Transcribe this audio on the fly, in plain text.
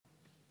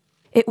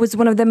It was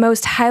one of the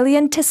most highly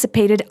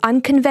anticipated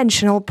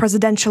unconventional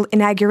presidential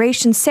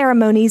inauguration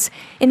ceremonies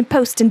in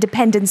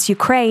post-independence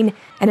Ukraine,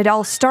 and it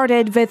all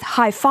started with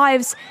high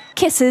fives,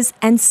 kisses,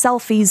 and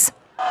selfies.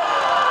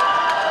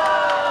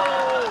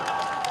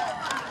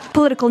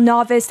 Political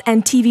novice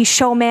and TV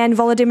showman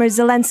Volodymyr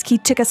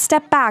Zelensky took a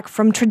step back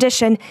from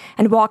tradition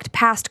and walked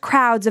past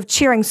crowds of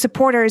cheering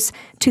supporters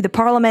to the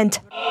parliament.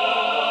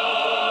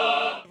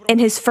 In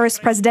his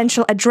first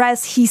presidential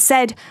address, he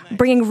said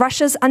bringing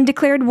Russia's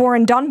undeclared war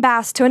in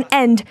Donbass to an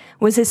end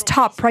was his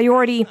top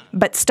priority,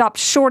 but stopped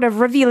short of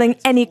revealing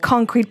any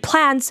concrete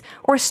plans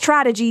or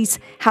strategies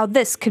how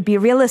this could be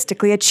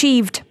realistically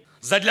achieved.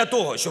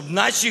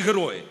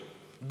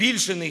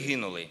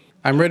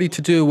 I'm ready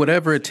to do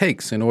whatever it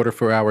takes in order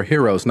for our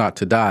heroes not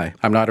to die.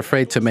 I'm not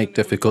afraid to make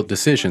difficult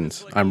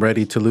decisions. I'm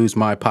ready to lose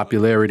my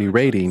popularity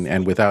rating,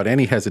 and without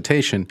any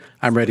hesitation,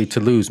 I'm ready to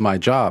lose my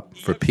job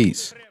for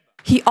peace.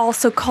 He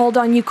also called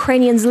on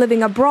Ukrainians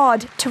living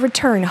abroad to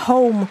return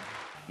home.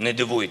 Не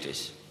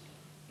дивуйтесь,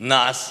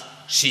 нас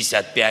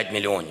 65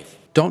 мільйонів.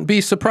 Don't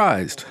be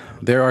surprised.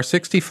 There are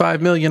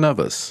 65 million of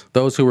us,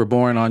 those who were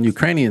born on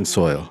Ukrainian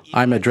soil.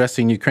 I'm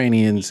addressing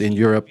Ukrainians in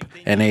Europe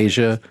and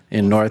Asia,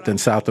 in North and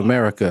South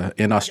America,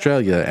 in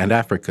Australia and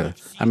Africa.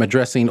 I'm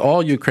addressing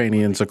all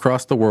Ukrainians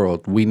across the world.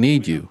 We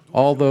need you.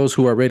 All those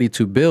who are ready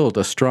to build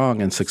a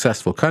strong and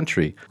successful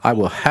country. I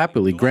will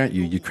happily grant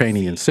you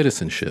Ukrainian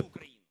citizenship.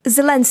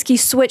 Zelensky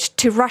switched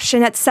to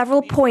Russian at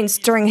several points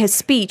during his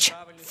speech.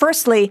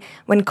 Firstly,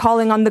 when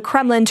calling on the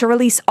Kremlin to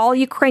release all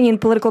Ukrainian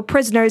political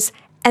prisoners,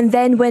 and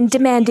then when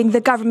demanding the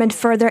government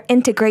further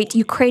integrate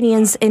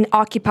Ukrainians in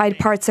occupied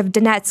parts of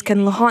Donetsk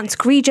and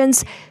Luhansk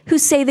regions who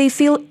say they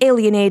feel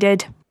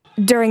alienated.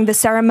 During the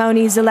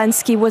ceremony,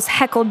 Zelensky was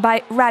heckled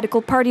by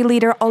Radical Party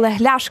leader Oleg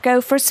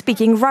Lyashko for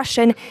speaking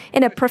Russian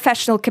in a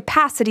professional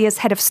capacity as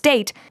head of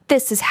state.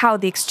 This is how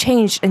the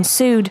exchange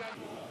ensued.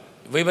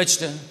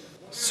 Вибачте.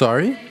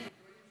 Sorry?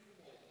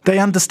 They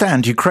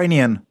understand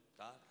Ukrainian.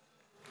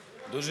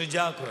 Дуже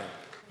дякую.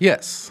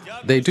 Yes,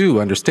 they do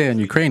understand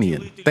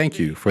Ukrainian. Thank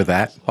you for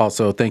that.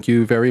 Also, thank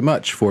you very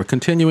much for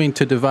continuing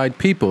to divide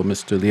people,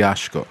 Mr.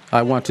 Lyashko.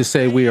 I want to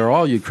say we are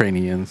all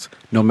Ukrainians,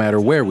 no matter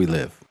where we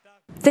live.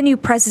 The new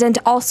president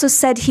also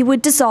said he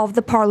would dissolve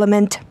the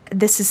parliament.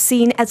 This is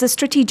seen as a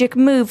strategic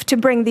move to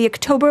bring the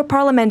October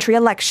parliamentary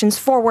elections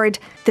forward.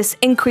 This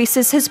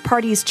increases his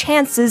party's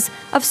chances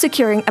of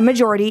securing a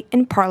majority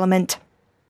in parliament.